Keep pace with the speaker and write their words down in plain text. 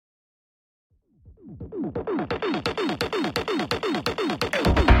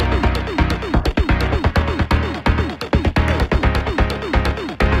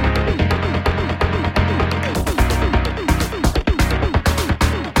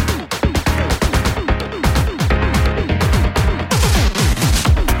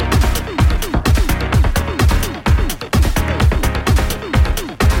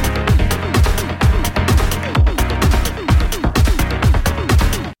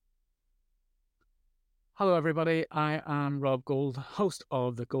Hello, everybody. I am Rob Gould, host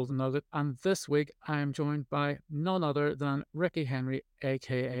of the Golden Nugget, and this week I am joined by none other than Ricky Henry,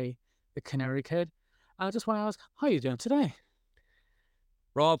 aka the Canary Kid. I just want to ask, how are you doing today?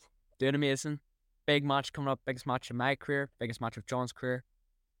 Rob, doing amazing. Big match coming up, biggest match in my career, biggest match of John's career,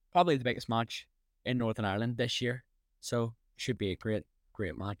 probably the biggest match in Northern Ireland this year. So should be a great,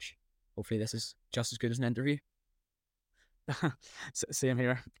 great match. Hopefully this is just as good as an interview. Same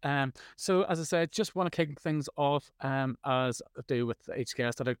here. So as I said, just want to kick things off, as I do with each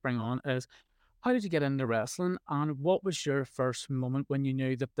guest that I bring on, is how did you get into wrestling, and what was your first moment when you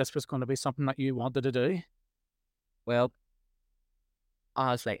knew that this was going to be something that you wanted to do? Well,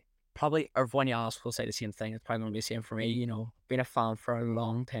 honestly, probably everyone else will say the same thing. It's probably going to be the same for me. Been a fan for a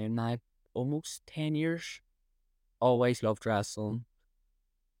long time now, almost 10 years. Always loved wrestling.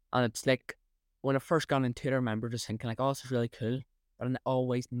 And it's like, when I first got into it, I remember just thinking like, oh, this is really cool. But I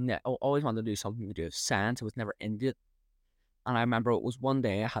always wanted to do something to do with science. I was never into it. And I remember it was one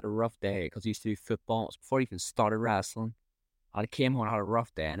day I had a rough day because I used to do football. It was before I even started wrestling. And I came home and I had a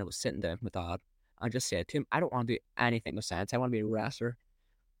rough day and I was sitting down with my dad. I just said to him, I don't want to do anything with science. I want to be a wrestler.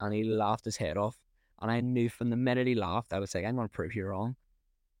 And he laughed his head off. And I knew from the minute he laughed, I was like, I'm going to prove you wrong.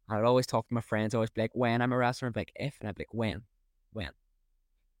 And I'd always talk to my friends, always be like, when I'm a wrestler, I'd be like, if, and I'd be like, when.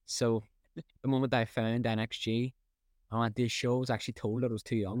 So the moment I found NXG, I went to the show, I was actually told that I was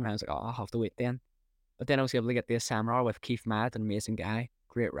too young, and I was like, oh, I'll have to wait then. But then I was able to get the seminar with Keith Matt, an amazing guy,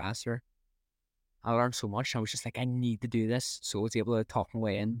 great wrestler. I learned so much, and I was just like, I need to do this. So I was able to talk my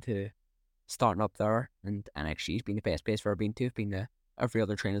way into starting up there, and NXG's been the best place I've ever been to. I've been to every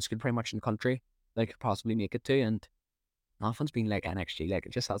other training school pretty much in the country that I could possibly make it to, and nothing's been like NXG. Like,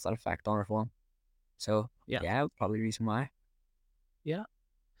 it just has that effect on everyone. So, Yeah. yeah, probably the reason why. Yeah.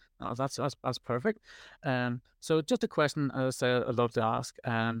 Oh, that's perfect. So just a question, as I said, I'd love to ask,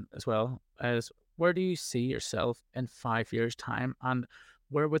 as well, is where do you see yourself in 5 years' time, and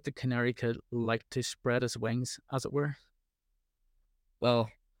where would the Canary Kid like to spread his wings, as it were? Well,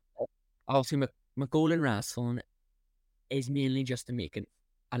 obviously, my goal in wrestling is mainly just to make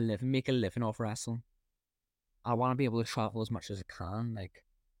a living off wrestling. I want to be able to travel as much as I can. Like,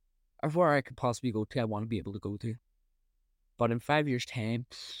 everywhere I could possibly go to, I want to be able to go to. But in 5 years' time,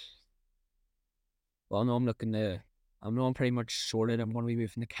 well, no, I'm pretty much sorted. I'm going to be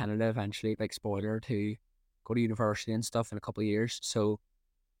moving to Canada eventually, like, spoiler, to go to university and stuff in a couple of years. So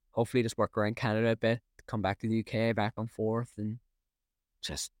hopefully just work around Canada a bit, come back to the UK, back and forth, and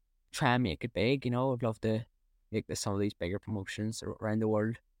just try and make it big. I'd love to make some of these bigger promotions around the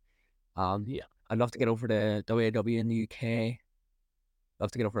world. Yeah. I'd love to get over to WWE in the UK.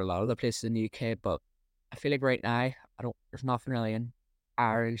 Love to get over a lot of the places in the UK, but I feel like right now, there's nothing really in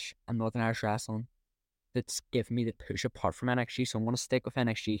Irish and Northern Irish wrestling that's giving me the push apart from NXG. So I'm going to stick with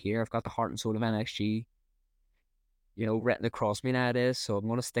NXG here. I've got the heart and soul of NXG, written across me nowadays. So I'm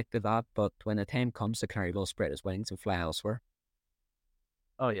going to stick to that. But when the time comes, the Canary will spread his wings and fly elsewhere.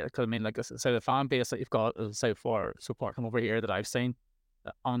 Oh yeah, because I mean, like I said, so the fan base that you've got so far from over here that I've seen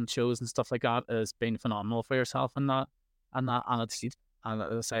on shows and stuff like that has been phenomenal for yourself, and it's, and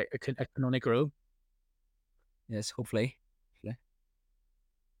as I say, it can only grow. Yes, hopefully.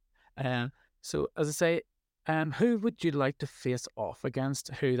 Um, so as I say, who would you like to face off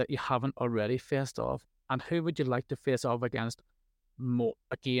against? Who that you haven't already faced off, and who would you like to face off against more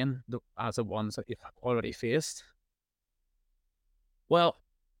again, as the ones that you've already faced? Well,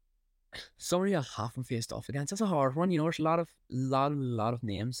 somebody I haven't faced off against. That's a hard one. There's a lot of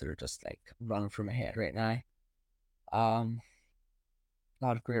names that are just like running through my head right now. A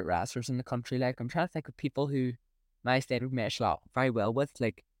lot of great wrestlers in the country. Like, I'm trying to think of people who my state would mesh out very well with.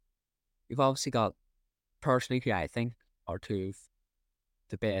 Like, you've obviously got, personally, who I think are two of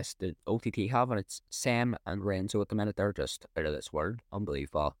the best that OTT have, and it's Sam and Renzo at the minute. They're just out of this world.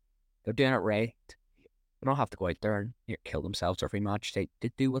 Unbelievable. They're doing it right. They don't have to go out there and kill themselves every match. They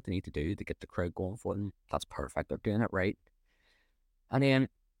do what they need to do to get the crowd going for them. That's perfect. They're doing it right. And then,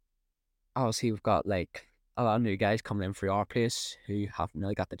 obviously, we've got, like, a lot of new guys coming in for our place who haven't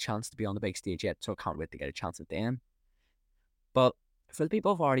really got the chance to be on the big stage yet, so I can't wait to get a chance at them. But for the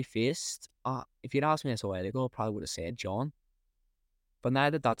people I've already faced, if you'd asked me this a while ago, I probably would have said John. But now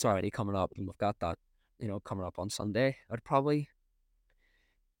that that's already coming up and we've got that coming up on Sunday, I'll probably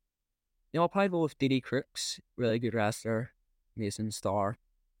go with DD Crooks, really good wrestler, Mason Star,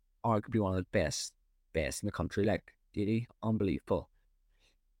 arguably one of the best in the country. Like DD, unbelievable.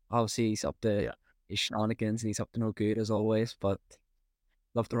 Obviously, he's up to Yeah. his shenanigans and he's up to no good as always, but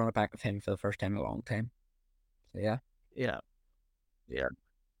love to run it back with him for the first time in a long time. So yeah. Yeah. Yeah.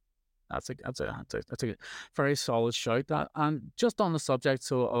 That's a very solid shout. That, and just on the subject,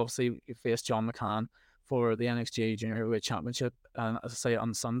 so obviously you faced John McCann for the NXT Junior Heavyweight Championship, as I say,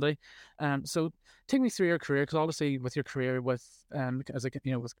 on Sunday. So take me through your career, because obviously with your career with as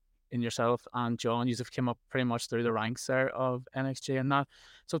a, with in yourself and John, you have come up pretty much through the ranks there of NXT and that.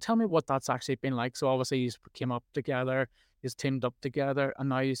 So tell me what that's actually been like. So obviously you came up together, you teamed up together, and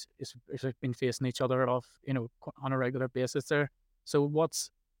now you been facing each other off, on a regular basis there. So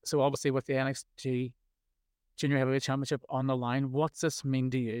obviously with the NXT Junior Heavyweight Championship on the line, what's this mean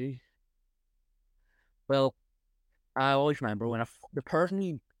to you? Well, I always remember when the person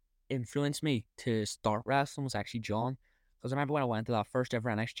who influenced me to start wrestling was actually John. Because I remember when I went to that first ever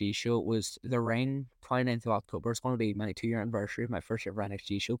NXT show, it was the Ring, 29th of October. It's going to be my 2-year anniversary of my first ever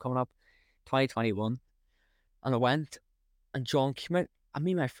NXT show coming up, 2021. And I went, and John came out, and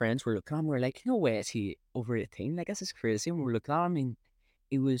me and my friends were looking at him. We were like, no way is he over 18. Like, this is crazy. And we were looking at him, and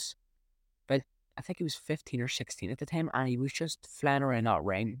he was, but I think he was 15 or 16 at the time, and he was just flying around that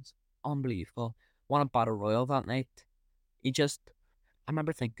ring. Unbelievable. Won a battle royal that night. I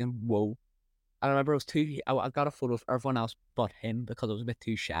remember thinking, whoa. I remember I got a photo of everyone else but him because I was a bit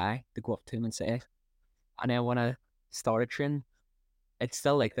too shy to go up to him and say it. And then when I started training, it's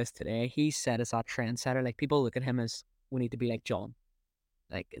still like this today. He's set as that trendsetter. Like, people look at him as, we need to be like John.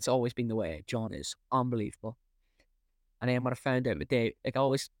 Like, it's always been the way. John is unbelievable. And then when I found out like,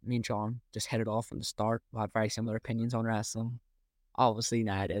 always, me and John just hit it off from the start. We had very similar opinions on wrestling. Obviously,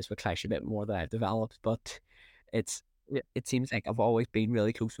 nowadays we clash a bit more that I've developed, but it's Yeah, it seems like I've always been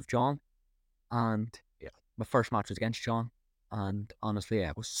really close with John. And yeah, my first match was against John. And honestly,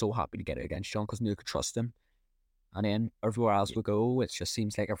 I was so happy to get it against John because I knew I could trust him. And then everywhere else yeah, we go, it just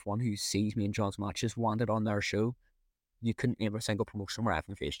seems like everyone who sees me in John's matches wanted on their show. You couldn't name a single promotion where I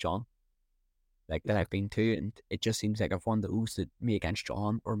haven't faced John, like that yeah, I've been to, and it just seems like everyone knows that me against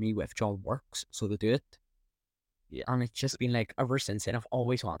John or me with John works, so they do it. yeah, And it's just been like ever since then, I've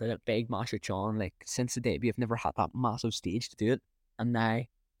always wanted a big match with John. Like, since the debut, I've never had that massive stage to do it. And now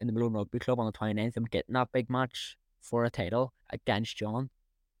in the Malone Rugby Club on the 29th, I'm getting that big match for a title against John.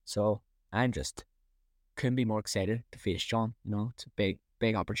 So I'm just couldn't be more excited to face John. It's a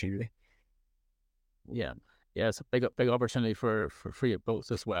big opportunity. yeah. Yeah, it's a big opportunity for you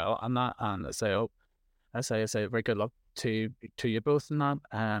both as well. And that, and I say very good luck to you both in that.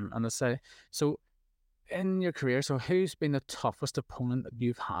 And I say, so in your career, so who's been the toughest opponent that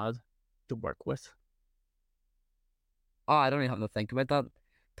you've had to work with? Oh, I don't even have to think about that.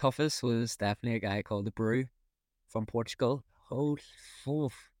 Toughest was definitely a guy called the Brew from Portugal. Oh, oh,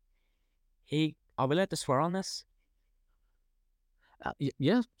 are we allowed to swear on this?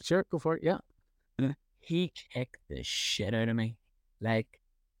 Yeah, sure, go for it. Yeah, He kicked the shit out of me. Like,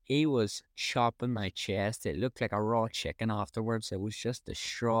 he was chopping my chest. It looked like a raw chicken afterwards. It was just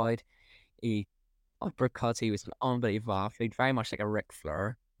destroyed. He uppercuts. He was an unbelievable athlete, very much like a Ric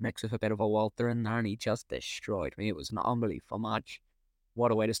Flair, mixed with a bit of a Walter in there, and he just destroyed me. It was an unbelievable match.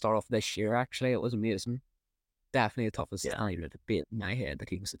 What a way to start off this year, actually. It was amazing. Definitely the toughest. yeah. I even a debate in my head that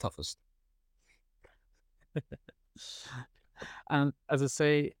he was the toughest. And as I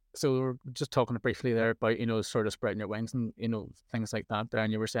say, so we are just talking briefly there about, sort of spreading your wings and, things like that there.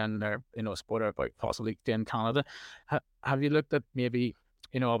 And you were saying there, a spoiler about possibly doing Canada. Have you looked at maybe,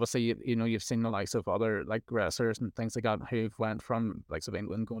 obviously, you've seen the likes of other like wrestlers and things like that who've went from likes of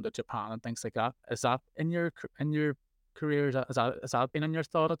England going to Japan and things like that. Is that in your career? Is that been in your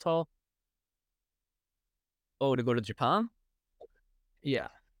thought at all? Oh, to go to Japan? Yeah.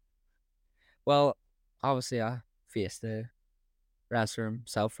 Well, obviously, I faced the wrestler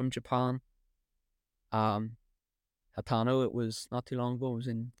himself from Japan. Um, Hatano, it was not too long ago. It was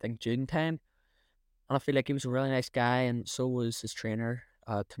in, I think, June time. And I feel like he was a really nice guy, and so was his trainer,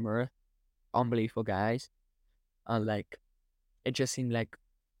 Tamura. Unbelievable guys. And, like, it just seemed like,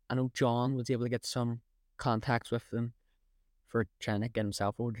 I know John was able to get some contacts with them for trying to get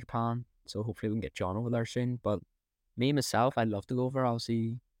himself over to Japan. So hopefully we can get John over there soon. But me, myself, I'd love to go over.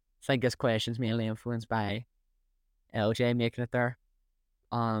 Obviously, I think this question's mainly influenced by LJ making it there.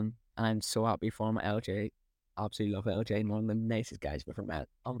 And I'm so happy for him. LJ, absolutely love LJ. One of the nicest guys I've ever met.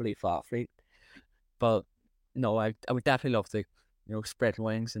 Unbelievable athlete. But no, I would definitely love to, spread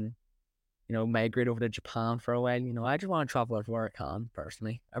wings and, migrate over to Japan for a while. I just want to travel everywhere I can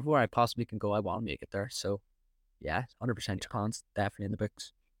personally. Everywhere I possibly can go, I want to make it there. So yeah, 100% Japan's definitely in the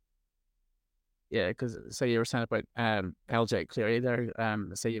books. Yeah, because say you were saying about LJ Cleary there.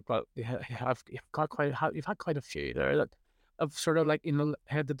 Say you've got you've had quite a few there that have sort of like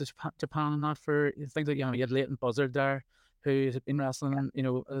headed to Japan and that for things like you had Leighton Buzzard there who had been wrestling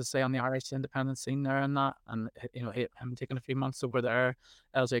as I say on the Irish independent scene there and that and him taking a few months over there.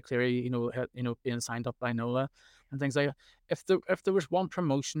 LJ Cleary being signed up by Noah and things like that. If there was one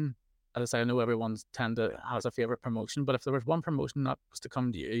promotion, as I say, I know everyone's has a favorite promotion, but if there was one promotion that was to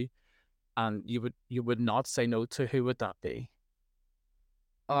come to you and you would not say no to, who would that be?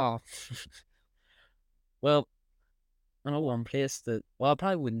 Oh, well, I know one place that, well, I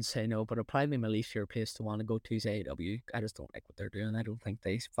probably wouldn't say no, but it'll probably be my least favorite place to want to go to is AEW. I just don't like what they're doing. I don't think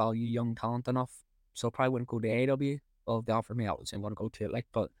they value young talent enough. So I probably wouldn't go to AEW. Well, if they offered me, I would say I want to go to it.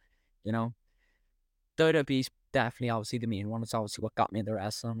 But, you know, WWE's definitely obviously the main one. It's obviously what got me into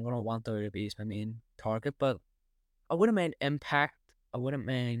wrestling. I don't want WWE as my main target, but I wouldn't mind Impact. I wouldn't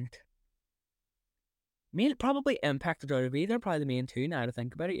mind. Probably Impact or WWE. They're probably the main two now to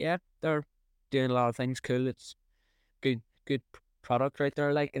think about it. Yeah, they're doing a lot of things cool. It's good product right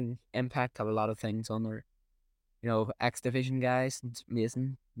there. Like, and Impact have a lot of things on their X Division guys. It's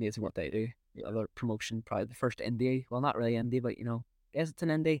amazing what they do. The other promotion, probably the first indie. Well, not really indie, but yes, it's an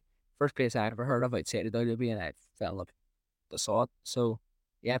indie. First place I ever heard of outside of WWE, and I fell in love. I saw it. So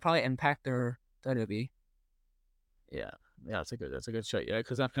yeah, probably Impact or WWE. Yeah, yeah, that's a good shot. Yeah,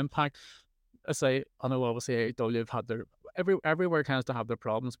 because that Impact, I say, I know obviously AEW have had their everywhere tends to have their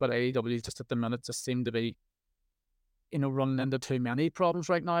problems, but AEW just at the minute just seem to be running into too many problems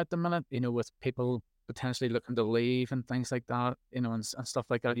right now at the minute, with people potentially looking to leave and things like that, and stuff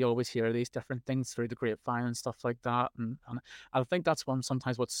like that. You always hear these different things through the grapevine and stuff like that. And I think that's one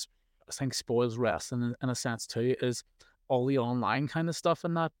sometimes what's I think spoils wrestling in a sense too, is all the online kind of stuff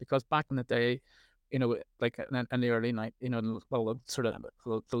and that, because back in the day, like in the early night, well, sort of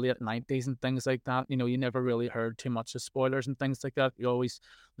the late 90s and things like that, you never really heard too much of spoilers and things like that. You always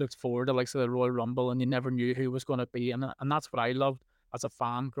looked forward to like the Royal Rumble, and you never knew who was going to be in it, and that's what I loved as a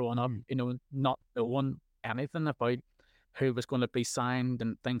fan growing up. Mm. Not knowing anything about who was going to be signed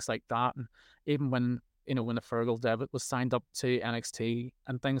and things like that, and even when the Fergal Devitt was signed up to NXT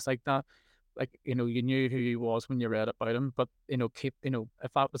and things like that, like you knew who he was when you read about him, but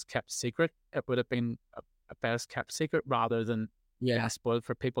if that was kept secret, it would have been a best kept secret rather than being Yeah. spoiled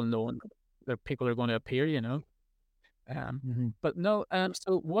for people knowing that people are going to appear. Um, Mm-hmm. but no,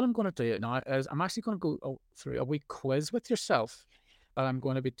 so what I'm going to do now is I'm actually going to go through a wee quiz with yourself that I'm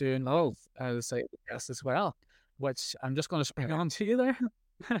going to be doing as a guest as well, which I'm just going to spring on to you there.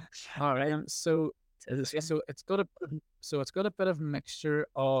 All right. So Is this so it's got a bit of mixture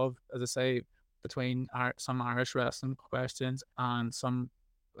of, as I say, between some Irish wrestling questions and some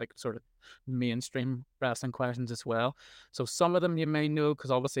like sort of mainstream wrestling questions as well. So some of them you may know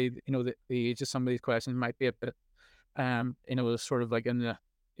because obviously the age of some of these questions might be a bit sort of like in the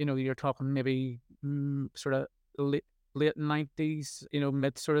you're talking maybe sort of late 90s,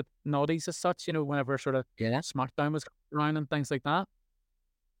 mid sort of noughties as such, whenever sort of yeah? SmackDown was around and things like that.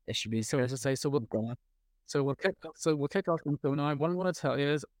 This should be So good. as I say, so we'll Go on. so we'll kick off. So now, what I'm going to tell you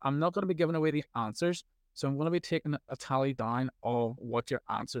is, I'm not going to be giving away the answers. So I'm going to be taking a tally down of what your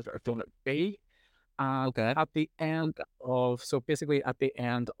answers are going to be. And Okay. at the end of, so basically at the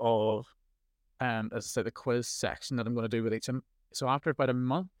end of, as I said, the quiz section that I'm going to do with each of them. So after about a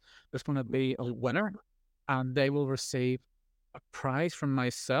month, there's going to be a winner, and they will receive a prize from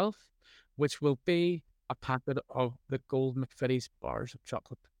myself, which will be a packet of the Gould McFitty's bars of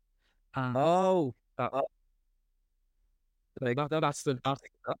chocolate. And Oh. that Oh. that's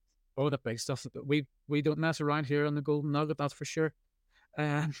all the big stuff. We don't mess around here on the Golden Nugget, that's for sure.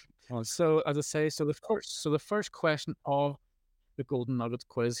 Um, Oh. so as I say, so the first question of the Golden Nuggets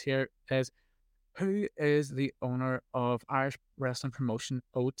quiz here is, who is the owner of Irish wrestling promotion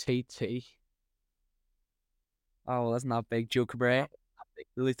OTT? Oh, that's not big. Joe Cabray.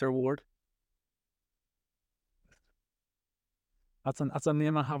 The Luther Award. That's a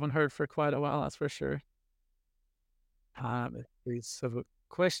name I haven't heard for quite a while, that's for sure. So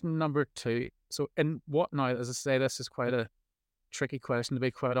question number two. So in what now? As I say, this is quite a tricky question to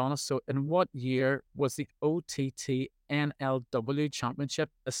be quite honest. So in what year was the OTT NLW Championship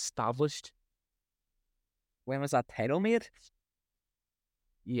established? When was that title made?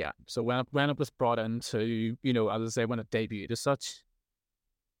 Yeah. So when it was brought into, as I say, when it debuted as such.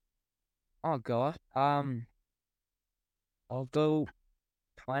 Oh God. I'll go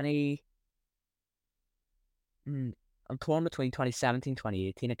 20. I'm torn between 2017,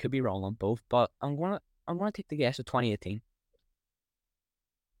 2018. I could be wrong on both, but I'm gonna take the guess of 2018.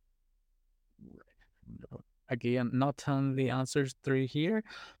 Again, not telling the answers through here,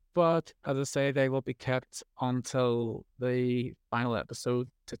 but as I say, they will be kept until the final episode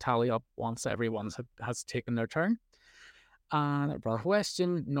to tally up once everyone has taken their turn. And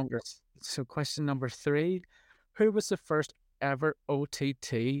question number 3: who was the first ever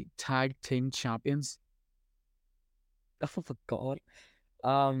OTT tag team champions? Oh my god.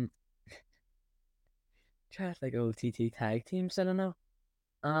 Um, try to think of OTT tag teams. I don't know.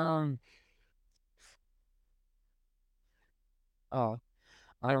 Um, oh,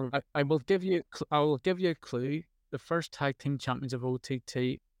 I don't. I will give you I will give you a clue. The first tag team champions of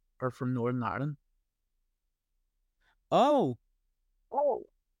OTT are from Northern Ireland. Oh,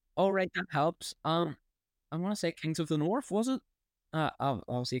 all right, that helps. I want to say Kings of the North, was it?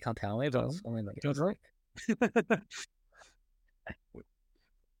 Obviously you can't tell me, but it's Don't only like don't it's worry.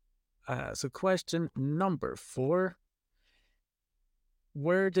 So question number 4: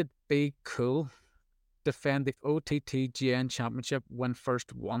 where did Be Cool defend the OTT Championship when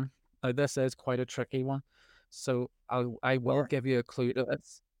first won? Now this is quite a tricky one, so I will where. give you a clue to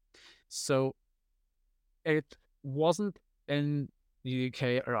this. So it wasn't in the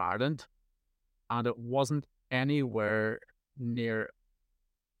UK or Ireland, and it wasn't anywhere near,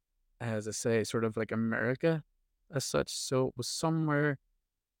 as I say, sort of like America as such. So it was somewhere,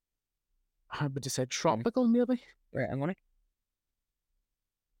 how would you say, Right, tropical maybe? right, I'm gonna.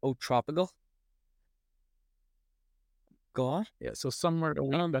 Oh, tropical. God. Yeah, so somewhere a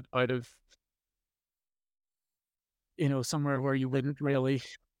wee Um, bit out of, somewhere where you wouldn't really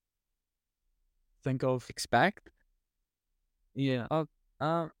think of. expect. Yeah, Uh,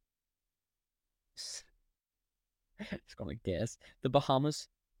 um, it's gonna guess the Bahamas.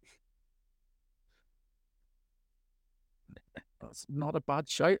 that's not a bad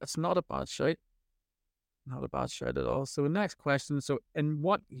shout. It's not a bad shout. Not a bad shout at all. So next question. So in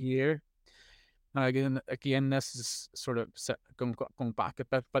what year? Now again, this is sort of going back a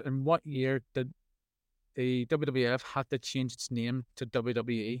bit, but in what year did the WWF had to change its name to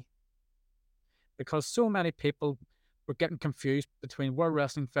WWE? Because so many people were getting confused between World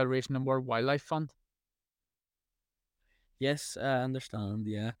Wrestling Federation and World Wildlife Fund. Yes, I understand.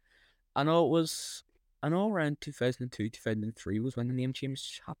 Yeah, I know it was. I know around 2002, 2003 was when the name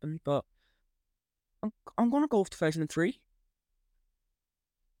change happened, but I'm gonna go with 2003.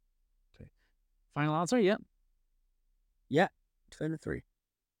 Okay. Final answer, yeah. Yeah, 2003.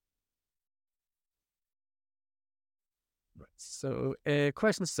 Right. So,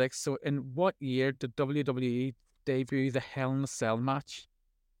 question 6. So, in what year did WWE debut the Hell in a Cell match?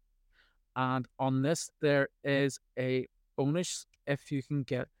 And on this, there is a bonus if you can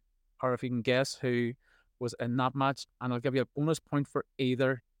get, or if you can guess who was in that match, and I'll give you a bonus point for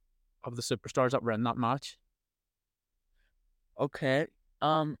either of the superstars that were in that match. Okay.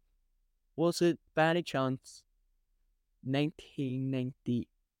 Um, was it by any chance 1990?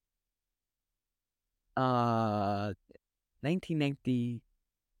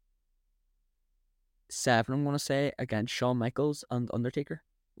 1997. I'm gonna say against Shawn Michaels and Undertaker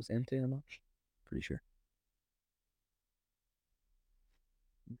was into the match. Pretty sure.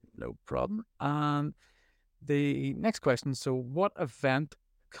 No problem. And the next question. So, what event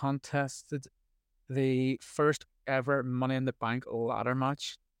contested the first ever Money in the Bank ladder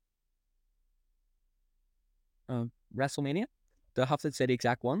match? WrestleMania. Do I have to say the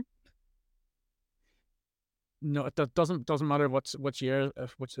exact one? No, it doesn't matter which year,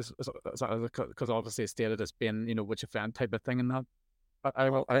 which is because obviously it's stated as being which event type of thing and that. But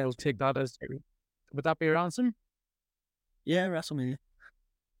I'll take that as, would that be your answer? Yeah, WrestleMania.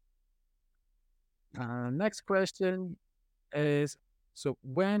 Next question is, so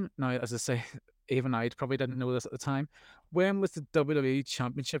when, now as I say, even I probably didn't know this at the time. When was the WWE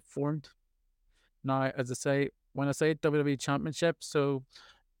Championship formed? Now, as I say, when I say WWE Championship, so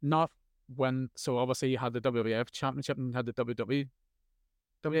not so obviously you had the WWF Championship and you had the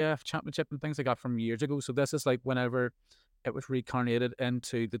WWF Championship and things like that from years ago. So this is like whenever it was reincarnated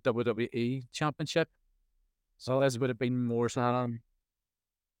into the WWE Championship. So this would have been more so.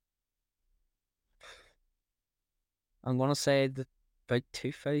 I'm gonna say that about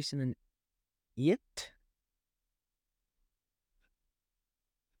 2008.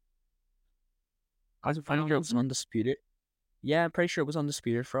 As a I final think it was answer? undisputed. Yeah, I'm pretty sure it was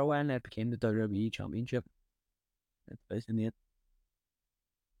undisputed for a while, and it became the WWE Championship in 2008.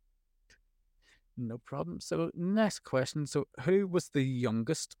 No problem. So next question. So who was the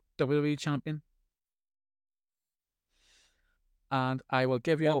youngest WWE champion? And I will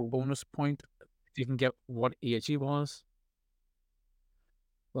give you a Whoa. bonus point if you can get what age he was.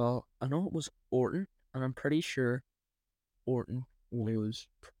 Well, I know it was Orton, and I'm pretty sure Orton was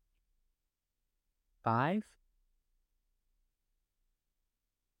 5.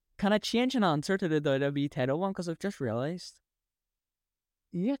 Can I change an answer to the WWE title one? Because I've just realised.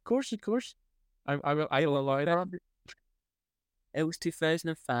 Yeah, of course, of course. I'll allow that. It was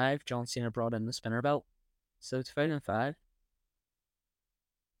 2005. John Cena brought in the spinner belt. So 2005.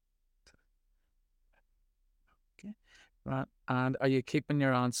 Okay. Right. And are you keeping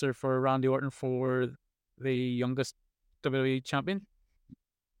your answer for Randy Orton for the youngest WWE champion?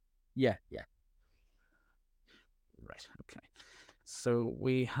 Yeah, yeah. Right. Okay. So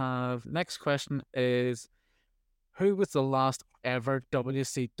we have next question is who was the last ever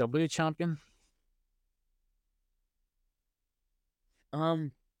WCW champion?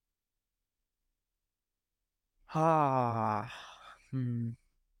 Um. Ah. Hmm.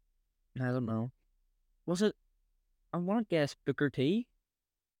 I don't know. Was it? I want to guess Booker T.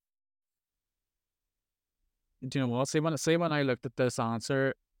 Do you know what? See when I looked at this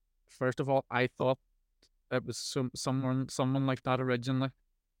answer, first of all, I thought it was someone like that originally.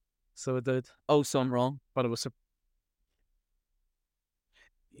 So it did. Oh, so I'm wrong. But it was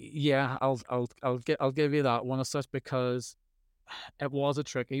yeah, I'll give you that one as such because it was a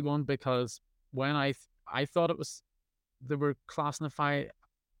tricky one because when I thought it was they were classifying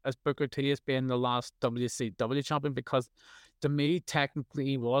as Booker T as being the last WCW champion because to me technically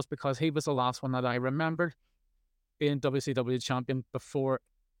he was because he was the last one that I remembered being WCW champion before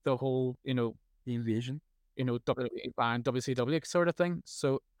the whole The invasion. WWE banned WCW sort of thing.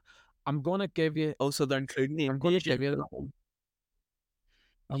 So I'm gonna give you Oh, so they're including the I'm gonna invasion. give you that one.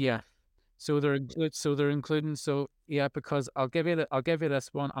 Okay. Yeah. So they're including yeah, because I'll give you this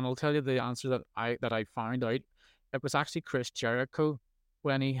one and I'll tell you the answer that I found out. It was actually Chris Jericho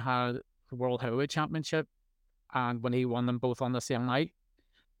when he had the World Heavyweight Championship and when he won them both on the same night,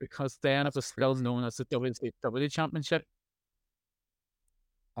 because then it That's was still crazy. known as the WCW Championship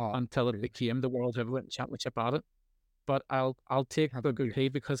Oh, until it crazy. became the World Heavyweight Championship at it. But I'll take That's Booker crazy. T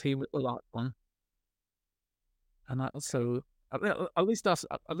because he was the last one, and that so at least that's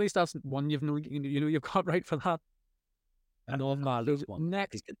one you've got right for that. I know I'm not So this one.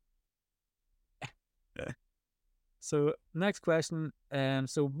 next, so next question.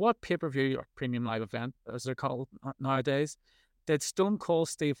 So what pay per view or premium live event, as they're called nowadays, did Stone Cold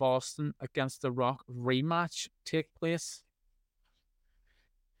Steve Austin against The Rock rematch take place?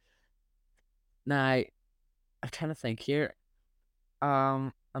 Now, I'm trying to think here. I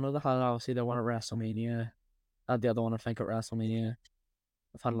know they had obviously the one at WrestleMania. The other one I think at WrestleMania.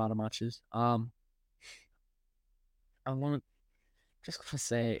 I've had a lot of matches. I want to just gonna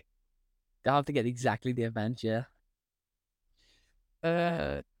say they have to get exactly the event. Yeah.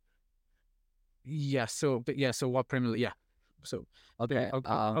 Uh, yeah. So what premium? Yeah. So Okay.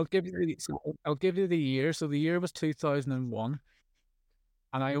 I'll give you I'll give you the year. So the year was 2001,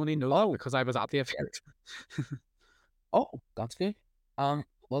 and I only know that Oh. because I was at the event. Oh, that's good.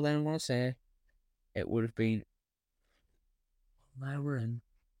 Well then I want to say it would have been. Now we're in.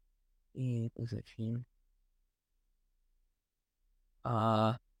 Was it June?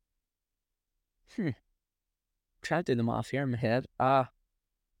 Uh, hmm. Trying to do the math here in my head. 38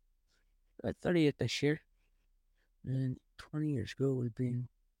 this year. And 20 years ago would have been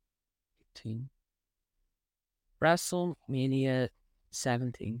 18. WrestleMania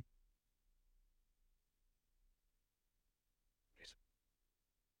 17.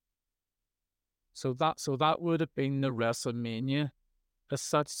 So that would have been the WrestleMania as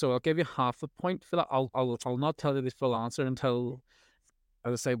such. So I'll give you half a point for that. I'll not tell you the full answer until,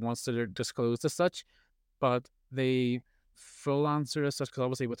 as I say, once they're disclosed as such. But the full answer as such, because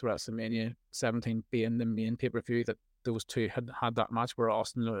obviously with WrestleMania 17 being the main pay per view that those two had that match where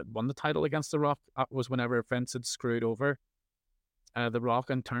Austin had won the title against The Rock, that was whenever Vince had screwed over The Rock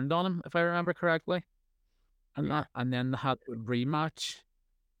and turned on him, if I remember correctly. Yeah. And then they had a rematch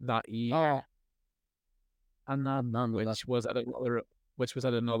that year, Oh, and that none of that. which was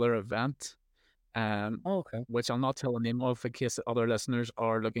at another event, Oh, okay. which I'll not tell the name of in case other listeners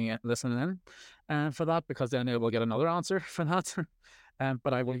are listening in, for that because then they will get another answer for that.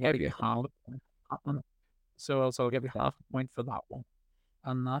 But I will give you half. So I'll give you Okay. half a point for that one,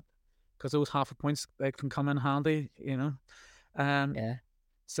 and that because those half a points they can come in handy. Um, Yeah.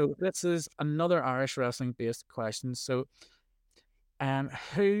 so this is another Irish wrestling based question. So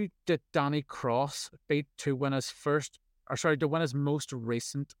who did Danny Cross beat to win his to win his most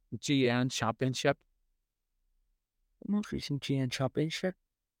recent GN championship? The most recent GN championship.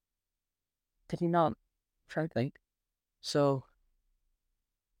 Did he not? I'm trying to think. So,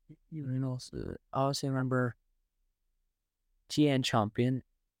 you know, I also remember GN champion.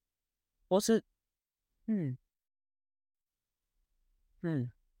 Was it? Hmm. Hmm.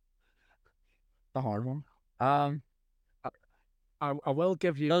 The hard one. Um. I, I will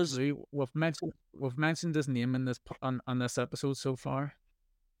give you a Does clue. We've mentioned his name in on this episode so far.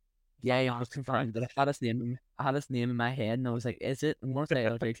 Yeah, I Just honestly confirm. confirmed that I had his name in my head, and I was like, "Is it?" I'm gonna say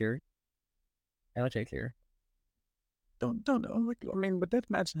LJ Clear. LJ Clear. Don't know. Like, I mean, we did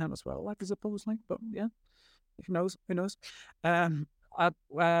mention him as well. Like, I suppose, like, but yeah, who knows? Who knows? Um, at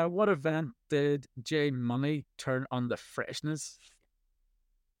what event did J Money turn on the freshness?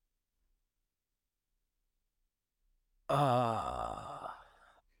 Uh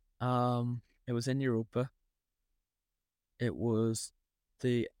it was in Europa. It was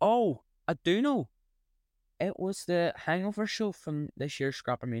I do know. It was the Hangover show from this year's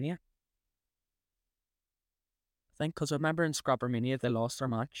Scrappermania. I think because I remember in Scrappermania they lost their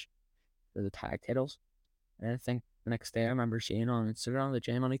match for the tag titles, and I think the next day I remember seeing on Instagram that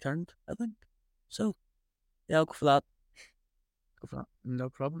J Money turned. I think so. Yeah, I'll go for that. Go for that. No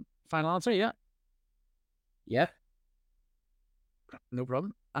problem. Final answer. Yeah, Yeah, no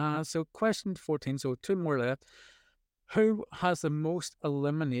problem. So question 14. So two more left. Who has the most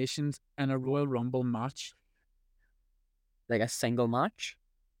eliminations in a Royal Rumble match? like a single match.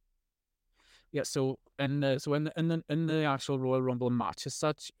 Yeah, so in the actual Royal Rumble match as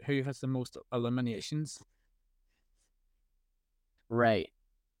such, who has the most eliminations? Right.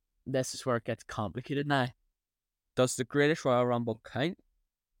 This is where it gets complicated now. Does the Greatest Royal Rumble count?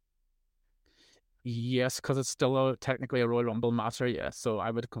 Yes, because it's still technically a Royal Rumble match. Yeah, so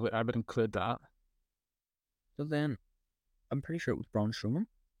I would include that. So then, I'm pretty sure it was Braun Strowman.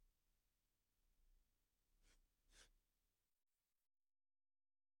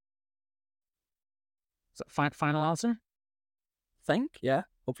 So final answer. Think, yeah,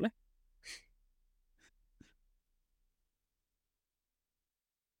 hopefully.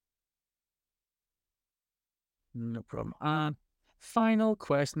 No problem. And final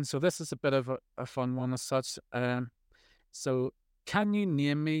question. So this is a bit of a fun one as such. So can you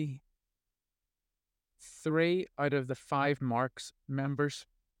name me 3 out of the 5 Marks members?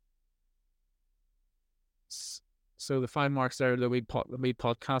 So the 5 Marks are the lead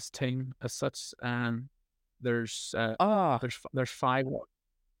podcast team as such, and there's uh Ah, there's 5.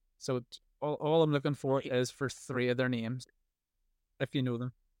 So all I'm looking for right. is for 3 of their names, if you know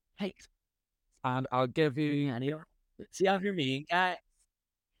them, Hey, and I'll give you. any see, you have your main guy.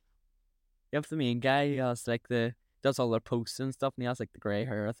 You have the main guy. He has like does all their posts and stuff, and he has like the grey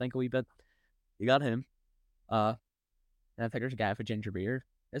hair. I think a wee bit. You got him. Uh, and I think there's a guy with a ginger beard.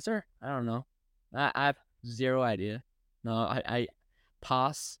 Is there? I don't know. I have zero idea. No, I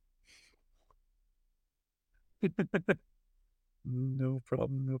pass. No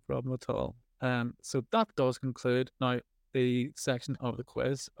problem at all. So that does conclude now the section of the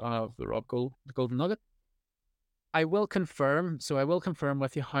quiz of the the Golden Nugget. I will confirm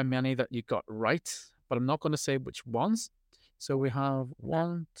with you how many that you got right, but I'm not going to say which ones. So we have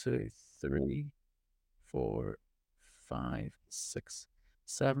 1, 2, 3, 4, 5, 6,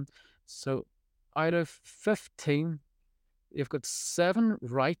 7. So out of 15, you've got 7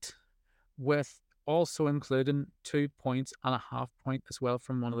 right, with also including 2 points and a half point as well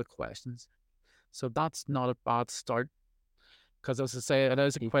from one of the questions. So that's not a bad start, because as I say, it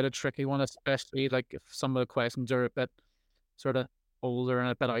is quite a tricky one, especially like if some of the questions are a bit sort of older and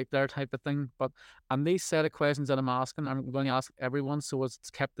a bit out there type of thing. But and these set of questions that I'm asking, I'm going to ask everyone, so it's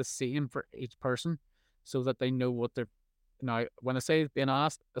kept the same for each person, so that they know what they're. Now, when I say being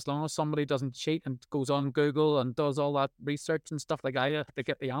asked, as long as somebody doesn't cheat and goes on Google and does all that research and stuff like I to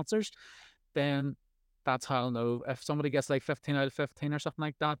get the answers, then that's how I'll know. If somebody gets like 15 out of 15 or something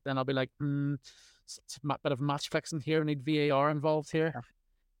like that, then I'll be like, it's a bit of match fixing here. We need VAR involved here.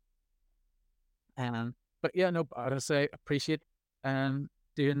 But yeah, no, I would say appreciate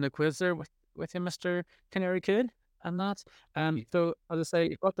doing the quiz there with you, Mr. Canary Kid, and that. So as I say,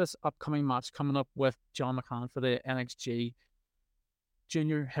 you've got this upcoming match coming up with John McCann for the NXG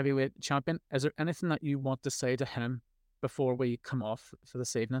Junior Heavyweight Champion. Is there anything that you want to say to him before we come off for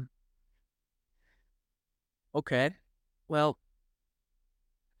this evening? Okay. Well,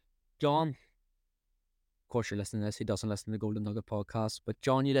 John, of course you're listening to this. He doesn't listen to the Golden Nugget podcast, but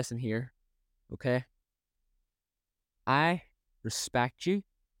John, you listen here. Okay. I respect you.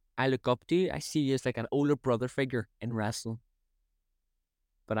 I look up to you. I see you as like an older brother figure in wrestling.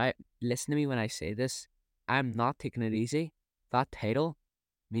 But I listen to me when I say this. I'm not taking it easy. That title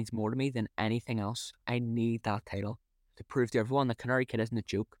means more to me than anything else. I need that title to prove to everyone that Canary Kid isn't a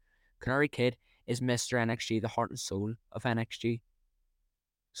joke. Canary Kid is Mr. NXG, the heart and soul of NXG.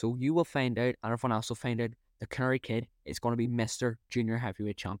 So you will find out, and everyone else will find out, that Canary Kid is going to be Mr. Junior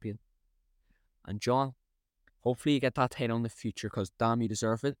Heavyweight Champion. And John, hopefully you get that title in the future because damn, you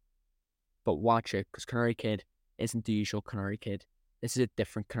deserve it. But watch it because Canary Kid isn't the usual Canary Kid. This is a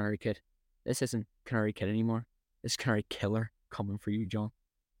different Canary Kid. This isn't Canary Kid anymore. This is Canary Killer coming for you, John.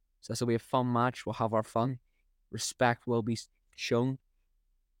 So this will be a fun match. We'll have our fun. Respect will be shown.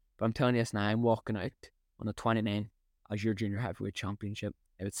 But I'm telling you this now, I'm walking out on the 29th as your junior heavyweight championship.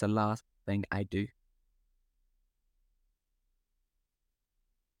 If it's the last thing I do.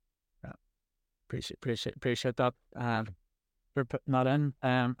 Yeah, appreciate that. For putting that in.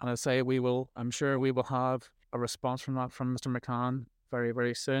 And I say I'm sure we will have a response from that from Mr. McCann very,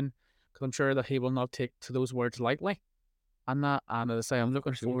 very soon. Because I'm sure that he will not take to those words lightly. And as I say, I'm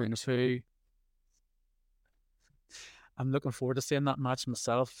looking forward to seeing that match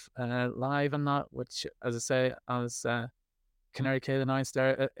myself live and that, which, as I say, as Canary Kid announced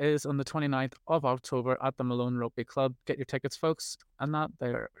there, it is on the 29th of October at the Malone Rugby Club. Get your tickets, folks, and that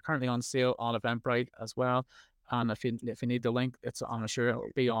they're currently on sale on Eventbrite as well. And if you need the link, I'm sure it'll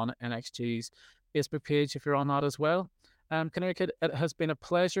be on NXG's Facebook page if you're on that as well. Canary Kid, it has been a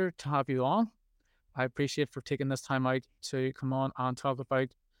pleasure to have you on. I appreciate for taking this time out to come on and talk about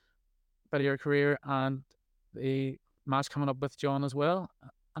your career and the match coming up with John as well.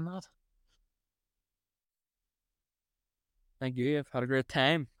 And that. Thank you. I've had a great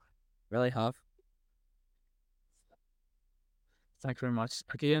time. Really have. Thank you very much.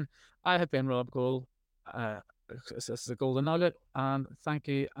 Again, I have been Rob Gould. This is a Golden Nugget, and thank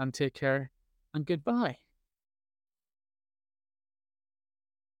you, and take care, and goodbye.